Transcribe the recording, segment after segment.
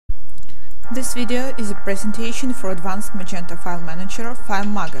This video is a presentation for advanced Magento file manager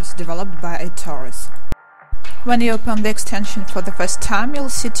FileMagus developed by IToris. When you open the extension for the first time, you'll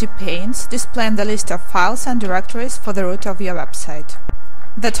see two panes displaying the list of files and directories for the root of your website.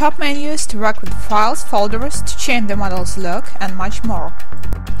 The top menu is to work with files, folders, to change the model's look, and much more.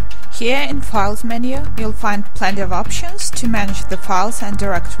 Here in Files menu, you'll find plenty of options to manage the files and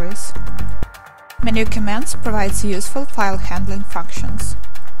directories. Menu Commands provides useful file handling functions.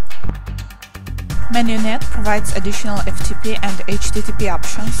 MenuNet provides additional FTP and HTTP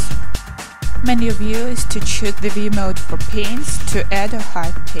options. Menu View is to choose the view mode for panes, to add or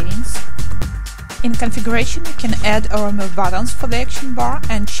hide panes. In configuration, you can add or remove buttons for the action bar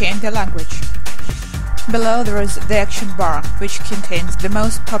and change the language. Below there is the action bar, which contains the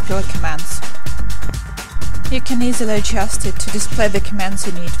most popular commands. You can easily adjust it to display the commands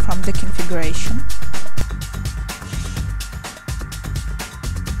you need from the configuration.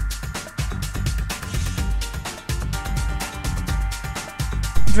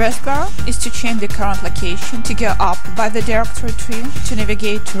 Address bar is to change the current location, to go up by the directory tree, to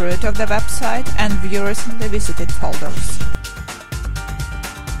navigate to root of the website and view recently visited folders.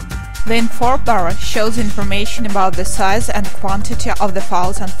 The info bar shows information about the size and quantity of the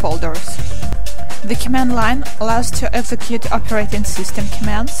files and folders. The command line allows to execute operating system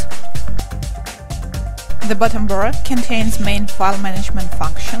commands. The bottom bar contains main file management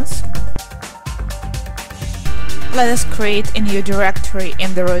functions. Let us create a new directory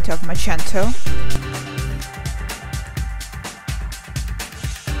in the root of Magento.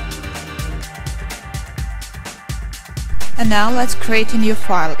 And now let's create a new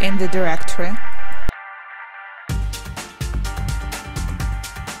file in the directory.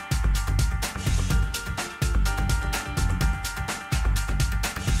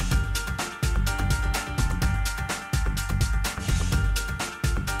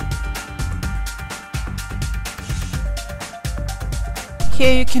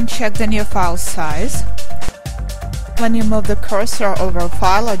 Here you can check the new file size. When you move the cursor over a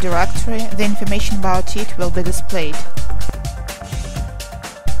file or directory, the information about it will be displayed.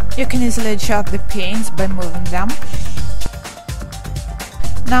 You can easily adjust the panes by moving them.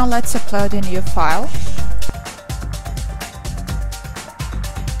 Now let's upload a new file.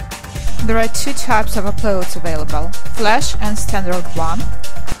 There are two types of uploads available, Flash and Standard one.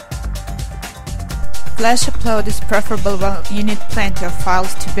 Flash upload is preferable when you need plenty of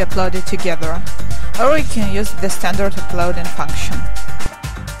files to be uploaded together, or you can use the standard uploading function.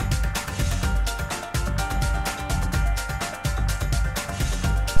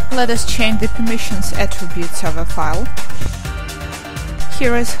 Let us change the permissions attributes of a file.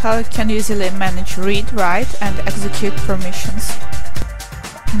 Here is how you can easily manage read, write and execute permissions.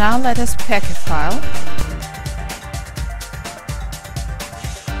 Now let us pack a file.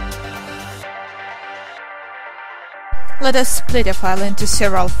 Let us split a file into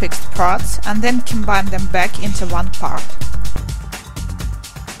several fixed parts and then combine them back into one part.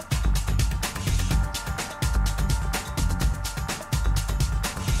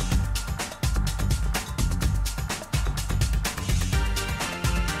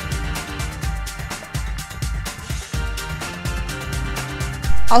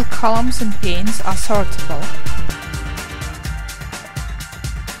 All columns and panes are sortable.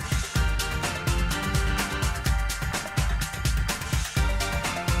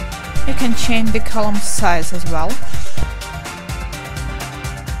 You can change the column size as well.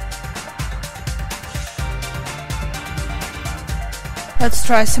 Let's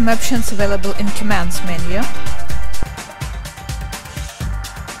try some options available in Commands menu.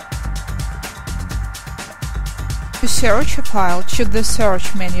 To search a file, choose the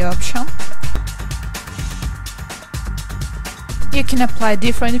Search menu option. You can apply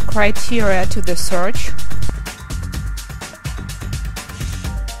different criteria to the search.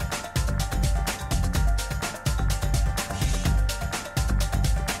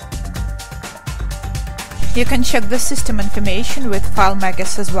 You can check the system information with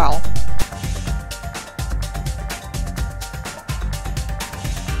FileMagus as well.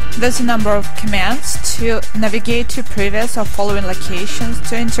 There's a number of commands to navigate to previous or following locations,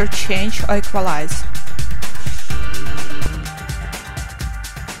 to interchange or equalize.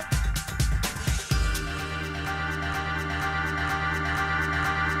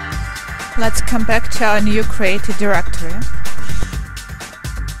 Let's come back to our new created directory.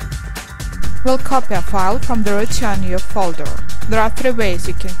 We'll copy a file from the root to a new folder. There are three ways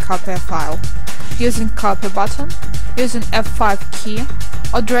you can copy a file: using copy button, using F5 key,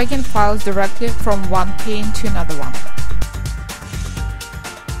 or dragging files directly from one pane to another one.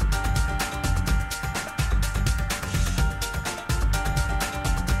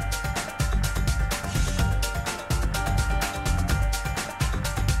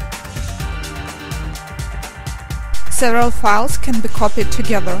 Several files can be copied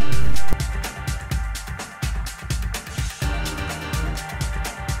together.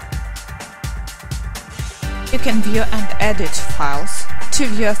 You can view and edit files. To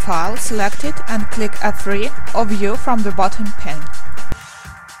view a file, select it and click F3 or View from the bottom pane.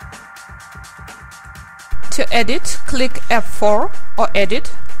 To edit, click F4 or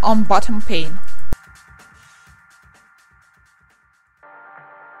Edit on bottom pane.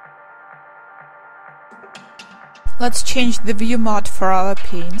 Let's change the view mode for our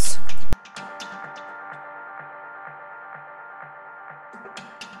panes.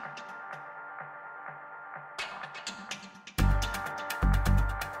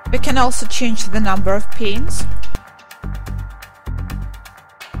 We can also change the number of panes.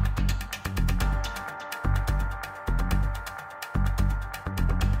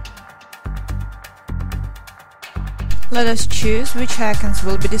 Let us choose which icons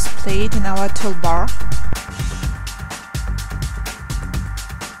will be displayed in our toolbar.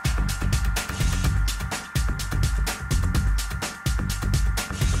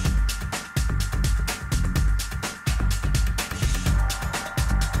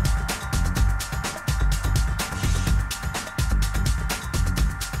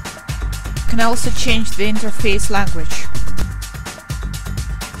 You can also change the interface language.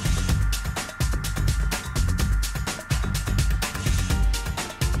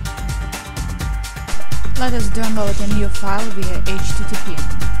 Let us download a new file via HTTP.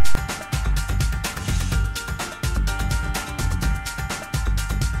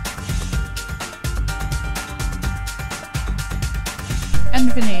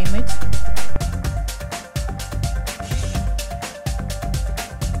 And rename it.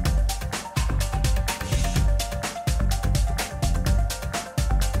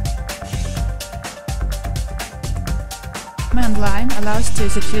 Command line allows to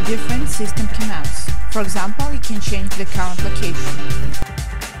execute different system commands. For example, you can change the current location.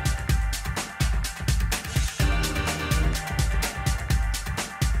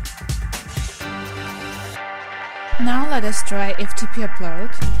 Now let us try FTP upload.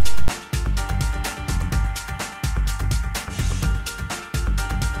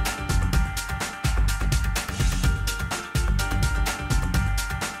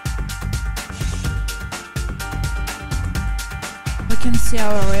 We can see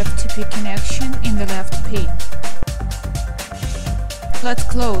our FTP connection in the left pane. Let's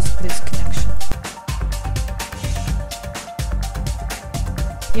close this connection.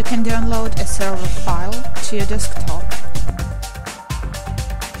 You can download a server file to your desktop.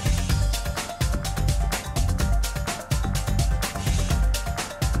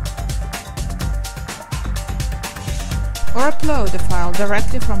 Or upload a file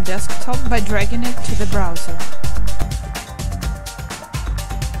directly from desktop by dragging it to the browser.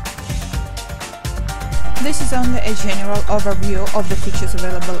 This is only a general overview of the features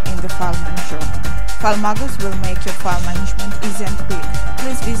available in the File Manager. FileMagus will make your file management easy and quick.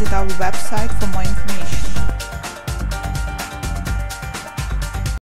 Please visit our website for more information.